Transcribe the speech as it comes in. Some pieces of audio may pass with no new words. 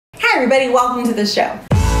everybody, welcome to the show.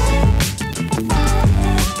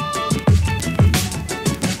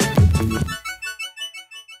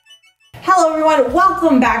 Hello everyone,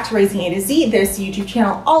 welcome back to Raising A to Z, this YouTube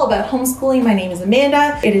channel all about homeschooling. My name is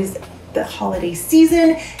Amanda. It is the holiday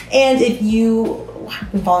season, and if you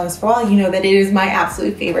have been following us for a while, you know that it is my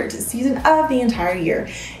absolute favorite season of the entire year.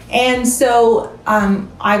 And so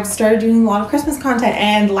I've started doing a lot of Christmas content,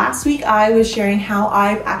 and last week I was sharing how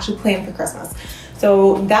I've actually planned for Christmas.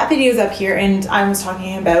 So that video is up here, and I was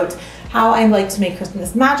talking about how I like to make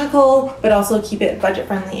Christmas magical, but also keep it budget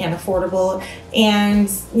friendly and affordable, and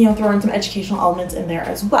throw in some educational elements in there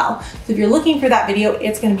as well. So if you're looking for that video,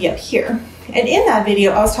 it's going to be up here. And in that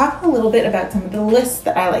video, I was talking a little bit about some of the lists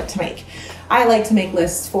that I like to make. I like to make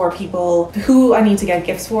lists for people who I need to get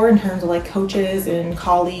gifts for in terms of like coaches and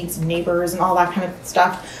colleagues and neighbors and all that kind of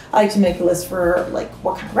stuff. I like to make a list for like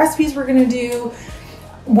what kind of recipes we're going to do.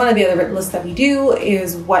 One of the other lists that we do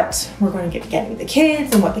is what we're going to get the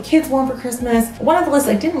kids and what the kids want for Christmas. One of the lists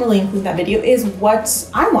I didn't really include in that video is what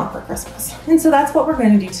I want for Christmas. And so that's what we're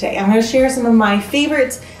going to do today. I'm going to share some of my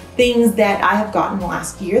favorite things that I have gotten the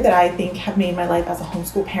last year that I think have made my life as a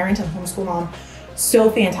homeschool parent and homeschool mom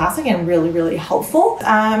so fantastic and really, really helpful.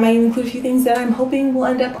 I might include a few things that I'm hoping will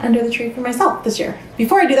end up under the tree for myself this year.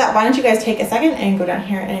 Before I do that, why don't you guys take a second and go down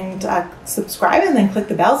here and subscribe, and then click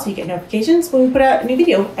the bell so you get notifications when we put out a new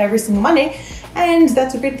video every single Monday. And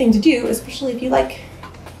that's a great thing to do, especially if you like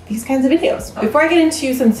these kinds of videos. Before I get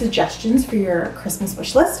into some suggestions for your Christmas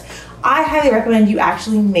wish list, I highly recommend you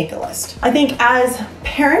actually make a list. I think as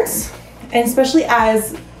parents, and especially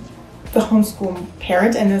as the homeschool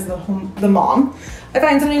parent and as the mom, I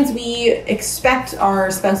find sometimes we expect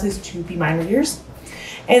our spouses to be mind readers,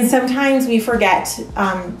 and sometimes we forget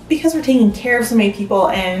because we're taking care of so many people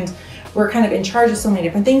and we're kind of in charge of so many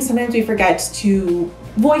different things. Sometimes we forget to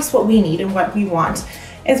voice what we need and what we want,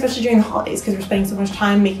 especially during the holidays, because we're spending so much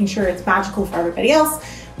time making sure it's magical for everybody else.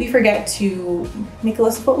 We forget to make a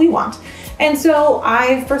list of what we want. And so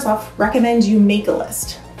I first off recommend you make a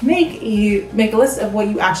list. Make a list of what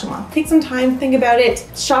you actually want. Take some time, think about it,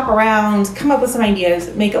 shop around, come up with some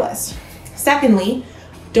ideas, make a list. Secondly,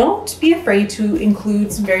 don't be afraid to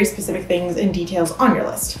include some very specific things and details on your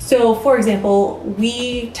list. So for example,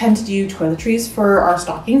 we tend to do toiletries for our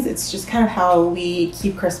stockings. It's just kind of how we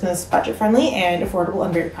keep Christmas budget friendly and affordable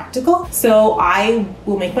and very practical. So I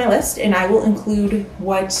will make my list and I will include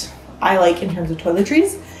what I like in terms of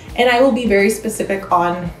toiletries, and I will be very specific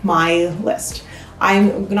on my list.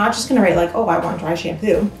 I'm not just gonna write like, oh, I want dry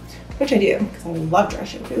shampoo, which I do, because I love dry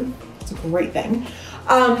shampoo. It's a great thing.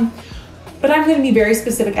 But I'm gonna be very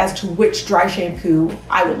specific as to which dry shampoo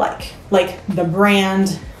I would like the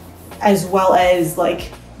brand, as well as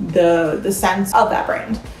like the scents of that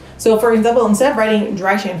brand. So for example, instead of writing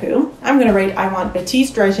dry shampoo, I'm gonna write, I want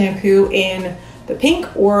Batiste dry shampoo in the pink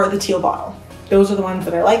or the teal bottle. Those are the ones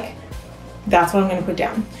that I like. That's what I'm gonna put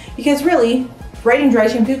down. Because really, writing dry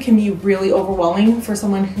shampoo can be really overwhelming for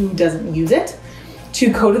someone who doesn't use it, to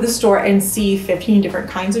go to the store and see 15 different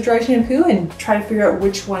kinds of dry shampoo and try to figure out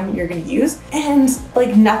which one you're gonna use. And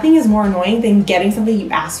like nothing is more annoying than getting something you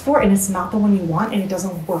asked for and it's not the one you want and it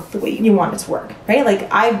doesn't work the way you want it to work, right?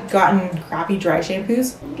 Like I've gotten crappy dry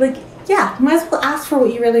shampoos. Like, yeah, you might as well ask for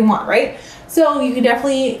what you really want, right? So you can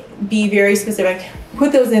definitely be very specific,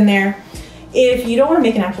 put those in there. If you don't wanna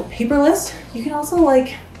make an actual paper list, you can also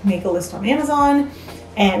like make a list on Amazon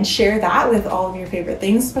and share that with all of your favorite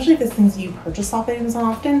things, especially if it's things you purchase off Amazon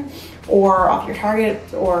often or off your Target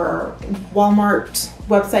or Walmart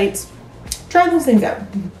websites. Try those things out,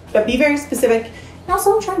 but be very specific and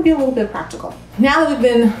also try to be a little bit practical. Now that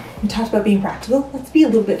we talked about being practical, let's be a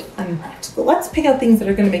little bit unpractical. Let's pick out things that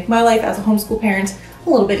are going to make my life as a homeschool parent a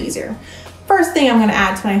little bit easier. First thing I'm going to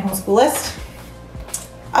add to my homeschool list,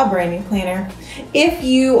 a brand new planner. If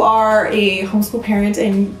you are a homeschool parent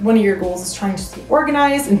and one of your goals is trying to stay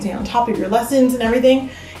organized and stay on top of your lessons and everything,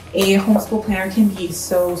 a homeschool planner can be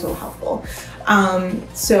so helpful.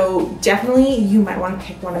 So definitely you might want to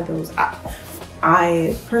pick one of those up.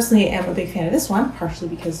 I personally am a big fan of this one, partially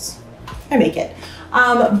because I make it.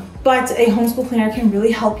 But a homeschool planner can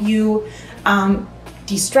really help you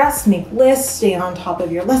de-stress, make lists, stay on top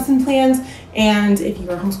of your lesson plans. And if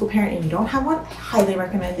you're a homeschool parent and you don't have one, I highly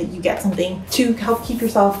recommend that you get something to help keep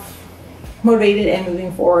yourself motivated and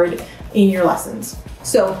moving forward in your lessons.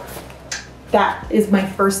 So that is my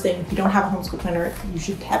first thing. If you don't have a homeschool planner, you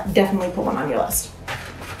should definitely put one on your list.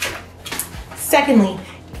 Secondly,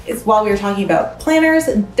 is while we were talking about planners,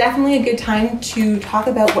 definitely a good time to talk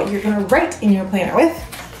about what you're gonna write in your planner with.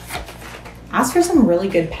 Ask for some really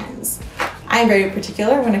good pens. I'm very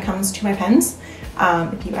particular when it comes to my pens.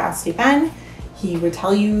 If you ask Stefan, he would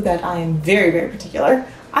tell you that I am very, very particular.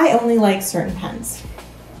 I only like certain pens.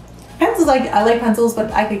 Pencils, I like pencils,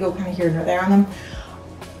 but I could go kind of here and there on them.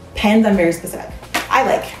 Pens, I'm very specific. I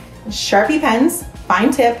like Sharpie pens,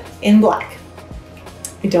 fine tip, in black.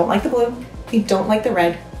 I don't like the blue. I don't like the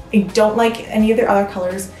red. I don't like any of their other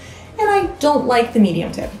colors. And I don't like the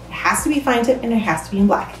medium tip. It has to be fine tip and it has to be in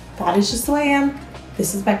black. That is just the way I am.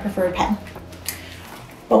 This is my preferred pen.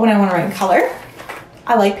 But when I want to write in color,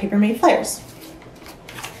 I like Paper-Made Flyers.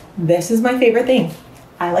 This is my favorite thing.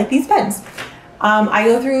 I like these pens. I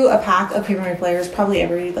go through a pack of Paper-Made Flyers probably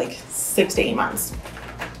every like 6 to 8 months.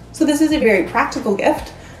 So this is a very practical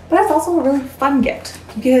gift, but it's also a really fun gift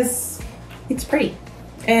because it's pretty.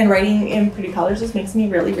 And writing in pretty colors just makes me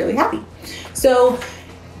really, really happy. So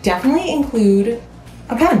definitely include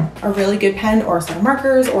a pen, a really good pen or a set of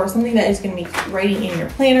markers or something that is going to make writing in your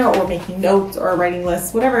planner or making notes or writing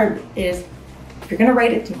lists, whatever it is. If you're going to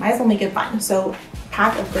write it, you might as well make it fun. So a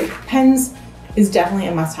pack of great pens is definitely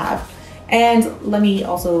a must-have. And let me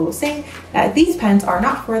also say that these pens are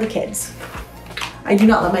not for the kids. I do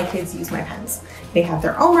not let my kids use my pens. They have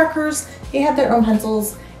their own markers, they have their own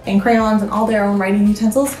pencils and crayons and all their own writing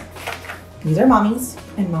utensils. These are mommy's,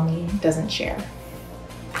 and mommy doesn't share.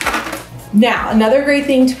 Now, another great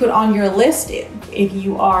thing to put on your list if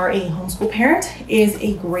you are a homeschool parent is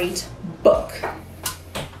a great book.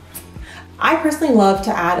 I personally love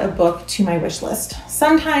to add a book to my wish list.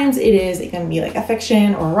 Sometimes it is going to be like a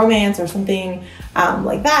fiction or a romance or something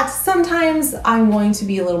like that. Sometimes I'm going to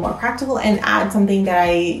be a little more practical and add something that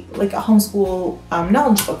I like, a homeschool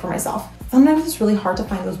knowledge book for myself. Sometimes it's really hard to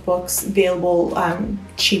find those books available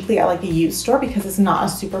cheaply at like a used store because it's not a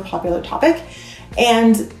super popular topic.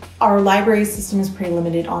 And our library system is pretty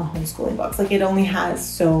limited on homeschooling books. Like it only has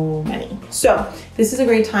so many. So this is a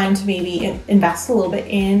great time to maybe invest a little bit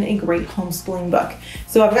in a great homeschooling book.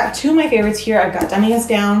 So I've got two of my favorites here. I've got Dumbing Us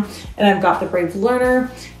Down and I've got The Brave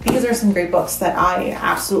Learner. These are some great books that I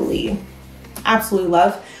absolutely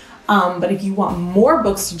love. But if you want more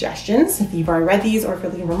book suggestions, if you've already read these or if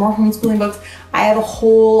you're looking for more homeschooling books, I have a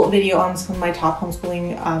whole video on some of my top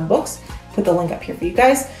homeschooling books. Put the link up here for you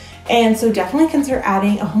guys. And so definitely consider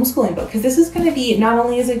adding a homeschooling book because this is going to be, not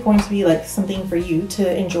only is it going to be like something for you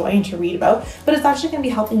to enjoy and to read about, but it's actually going to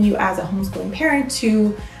be helping you as a homeschooling parent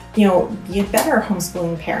to, you know, be a better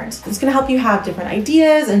homeschooling parent. It's going to help you have different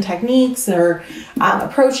ideas and techniques or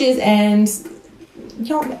approaches, and you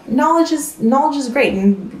know, knowledge is great,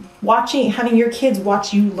 and having your kids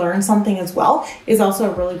watch you learn something as well is also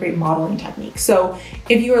a really great modeling technique. So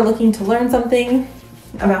if you are looking to learn something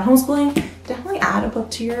about homeschooling, definitely add a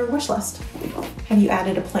book to your wish list. Have you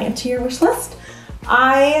added a plant to your wish list?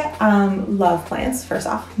 I love plants. First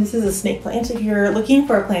off, this is a snake plant. If you're looking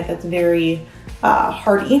for a plant that's very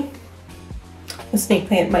hardy, a snake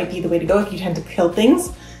plant might be the way to go if you tend to kill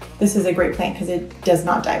things. This is a great plant because it does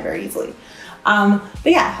not die very easily. But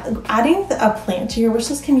yeah, adding a plant to your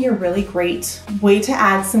wish list can be a really great way to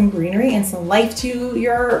add some greenery and some life to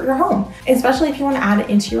your home, especially if you want to add it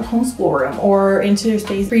into your homeschool room or into your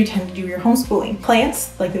space where you tend to do your homeschooling.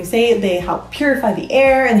 Plants, like they say, they help purify the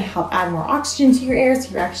air and they help add more oxygen to your air,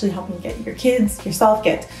 so you're actually helping get your kids, yourself,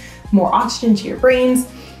 get more oxygen to your brains.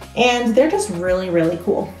 And they're just really, really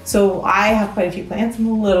cool. So I have quite a few plants. I'm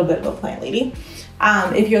a little bit of a plant lady.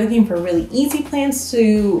 If you're looking for really easy plants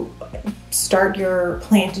to start your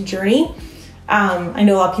plant journey, I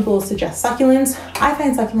know a lot of people suggest succulents. I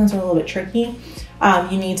find succulents are a little bit tricky.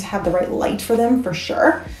 You need to have the right light for them for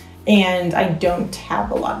sure. And I don't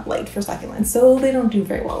have a lot of light for succulents, so they don't do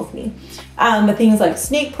very well with me. But things like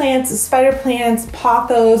snake plants, spider plants,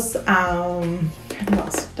 pothos, what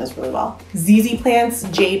else does really well? ZZ plants,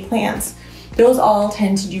 jade plants, those all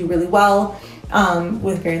tend to do really well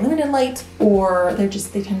with very limited light, or they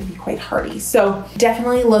tend to be quite hardy. So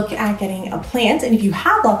definitely look at getting a plant. And if you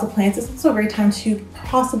have lots of plants, it's also a great time to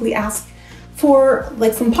possibly ask for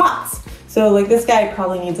like some pots. So like this guy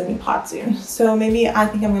probably needs a new pot soon. So maybe I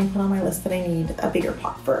think I'm gonna put on my list that I need a bigger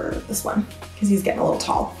pot for this one because he's getting a little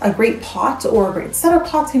tall. A great pot or a great set of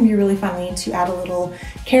pots can be a really fun way to add a little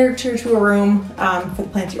character to a room for the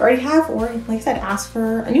plants you already have, or like I said, ask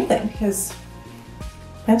for a new thing because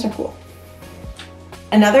plants are cool.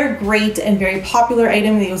 Another great and very popular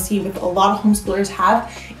item that you'll see with a lot of homeschoolers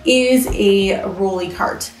have is a rolly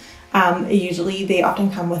cart. Usually they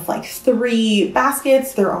often come with like 3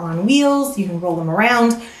 baskets. They're on wheels. You can roll them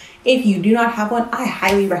around. If you do not have one, I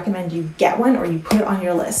highly recommend you get one or you put it on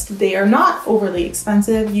your list. They are not overly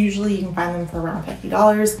expensive. Usually you can find them for around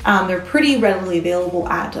 $50. They're pretty readily available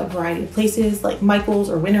at a variety of places like Michael's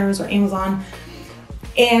or Winners or Amazon.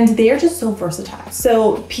 And they are just so versatile.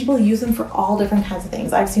 So people use them for all different kinds of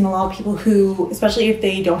things. I've seen a lot of people who, especially if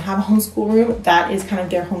they don't have a homeschool room, that is kind of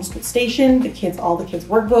their homeschool station. All the kids'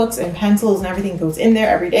 workbooks and pencils and everything goes in there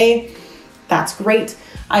every day. That's great.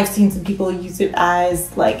 I've seen some people use it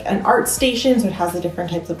as like an art station. So it has the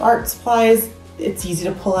different types of art supplies. It's easy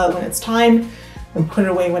to pull out when it's time and put it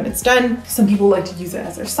away when it's done. Some people like to use it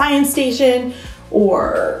as their science station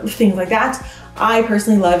or things like that. I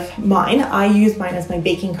personally love mine. I use mine as my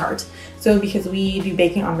baking cart. So because we do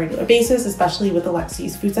baking on a regular basis, especially with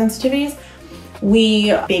Alexi's food sensitivities,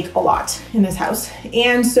 we bake a lot in this house.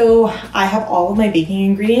 And so I have all of my baking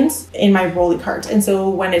ingredients in my rolly cart. And so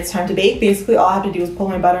when it's time to bake, basically all I have to do is pull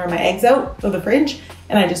my butter and my eggs out of the fridge,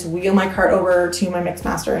 and I just wheel my cart over to my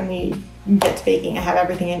Mixmaster and we get to baking. I have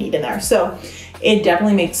everything I need in there. So it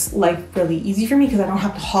definitely makes life really easy for me because I don't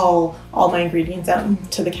have to haul all my ingredients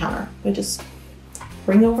out to the counter. I just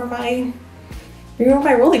bring over my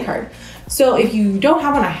rolly cart. So if you don't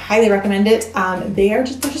have one, I highly recommend it. They're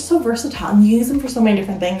just so versatile, and you use them for so many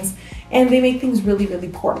different things, and they make things really, really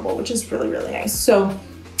portable, which is really, really nice. So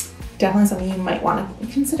definitely something you might want to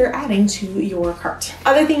consider adding to your cart.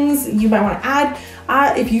 Other things you might want to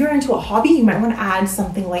add, if you're into a hobby, you might want to add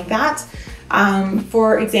something like that.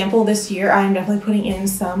 For example, this year, I'm definitely putting in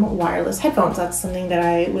some wireless headphones. That's something that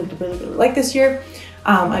I would really, really like this year.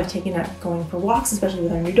 I've taken up going for walks, especially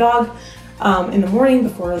with our new dog, in the morning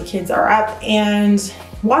before the kids are up, and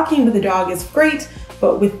walking with the dog is great,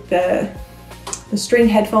 but with the string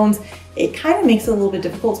headphones, it kind of makes it a little bit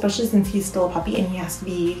difficult, especially since he's still a puppy and he has to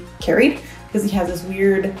be carried because he has this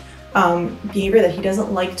weird behavior that he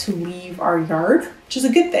doesn't like to leave our yard, which is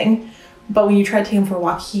a good thing. But when you try to take him for a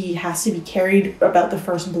walk, he has to be carried about the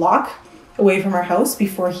first block away from our house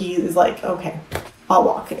before he is like, okay, I'll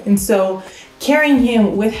walk. And so carrying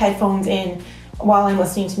him with headphones in while I'm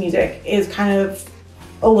listening to music is kind of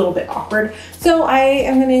a little bit awkward. So I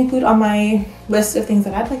am going to include on my list of things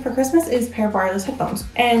that I'd like for Christmas is a pair of wireless headphones.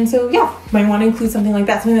 And so yeah, might want to include something like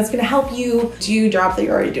that, something that's going to help you do jobs that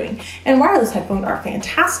you're already doing. And wireless headphones are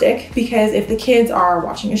fantastic because if the kids are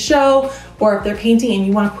watching a show or if they're painting and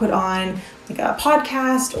you want to put on like a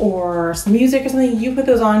podcast or some music or something, you put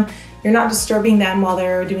those on. You're not disturbing them while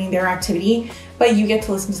they're doing their activity, but you get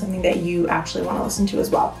to listen to something that you actually want to listen to as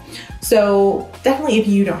well. So definitely if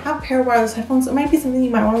you don't have a pair of wireless headphones, it might be something you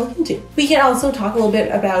might want to look into. We can also talk a little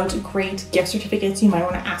bit about great gift certificates you might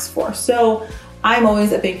want to ask for. So I'm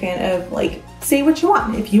always a big fan of like, say what you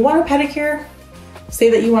want. If you want a pedicure, say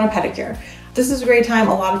that you want a pedicure. This is a great time.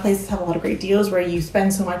 A lot of places have a lot of great deals where you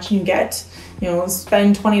spend so much and you get,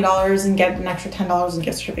 spend $20 and get an extra $10 in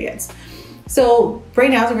gift certificates. So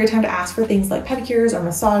right now is a great time to ask for things like pedicures or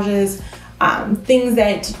massages, things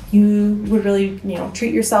that you would really,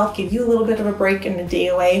 treat yourself, give you a little bit of a break and a day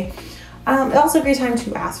away. Also a great time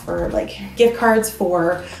to ask for like gift cards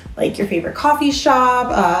for like your favorite coffee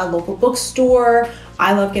shop, local bookstore.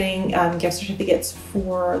 I love getting gift certificates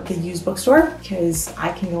for the used bookstore because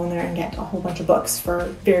I can go in there and get a whole bunch of books for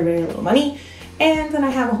very, very little money. And then I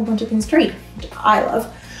have a whole bunch of things to read, which I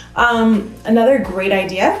love. Another great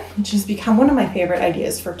idea, which has become one of my favorite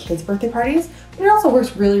ideas for kids' birthday parties, but it also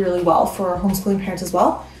works really, really well for homeschooling parents as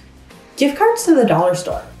well, gift cards to the dollar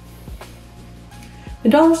store. The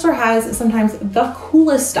dollar store has sometimes the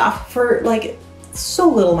coolest stuff for like so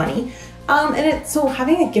little money. So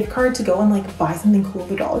having a gift card to go and like buy something cool at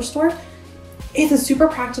the dollar store is a super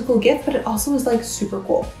practical gift, but it also is like super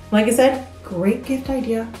cool. Like I said, great gift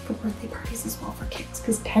idea for birthday parties as well for kids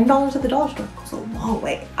because $10 at the dollar store goes a long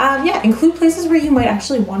way. Yeah, include places where you might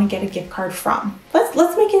actually want to get a gift card from.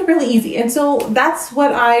 Let's make it really easy. And so that's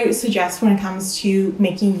what I suggest when it comes to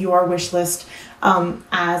making your wish list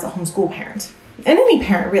as a homeschool parent. And any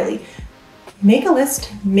parent really. Make a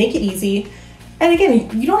list, make it easy. And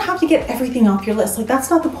again, you don't have to get everything off your list. Like that's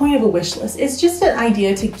not the point of a wish list. It's just an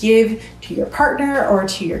idea to give to your partner or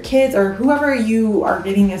to your kids or whoever you are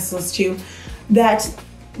giving this list to, that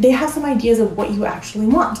they have some ideas of what you actually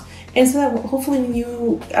want. And so that hopefully when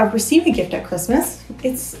you receive a gift at Christmas,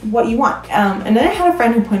 it's what you want. And then I had a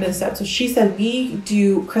friend who pointed this out. So she said we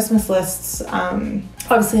do Christmas lists,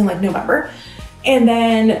 obviously in like November. And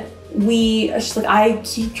then she's like, I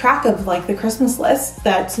keep track of like the Christmas list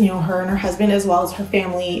that, her and her husband as well as her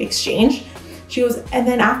family exchange. She goes, and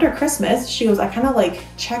then after Christmas, she goes, I kind of like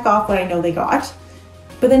check off what I know they got,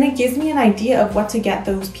 but then it gives me an idea of what to get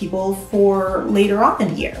those people for later on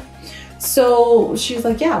in the year. So she was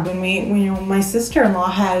like, yeah, when my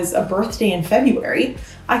sister-in-law has a birthday in February,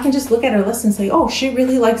 I can just look at her list and say, oh, she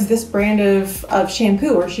really likes this brand of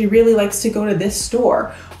shampoo, or she really likes to go to this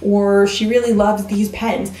store, or she really loves these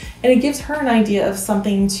pens. And it gives her an idea of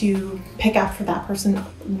something to pick up for that person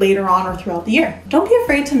later on or throughout the year. Don't be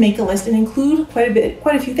afraid to make a list and include quite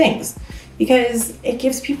a few things, because it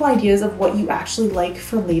gives people ideas of what you actually like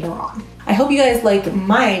for later on. I hope you guys like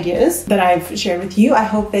my ideas that I've shared with you. I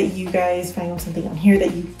hope that you guys find something on here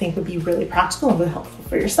that you think would be really practical and really helpful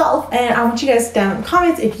for yourself. And I want you guys down in the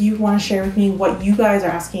comments if you want to share with me what you guys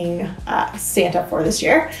are asking Santa for this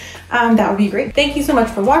year. That would be great. Thank you so much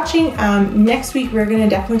for watching. Next week, we're going to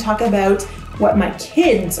definitely talk about what my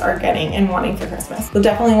kids are getting and wanting for Christmas. You'll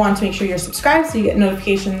definitely want to make sure you're subscribed so you get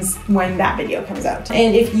notifications when that video comes out.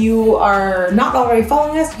 And if you are not already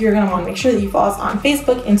following us, you're gonna want to make sure that you follow us on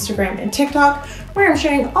Facebook, Instagram, and TikTok, where I'm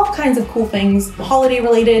sharing all kinds of cool things, holiday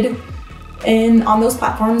related, and on those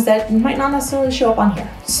platforms that might not necessarily show up on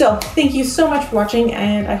here. So thank you so much for watching,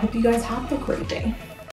 and I hope you guys have a great day.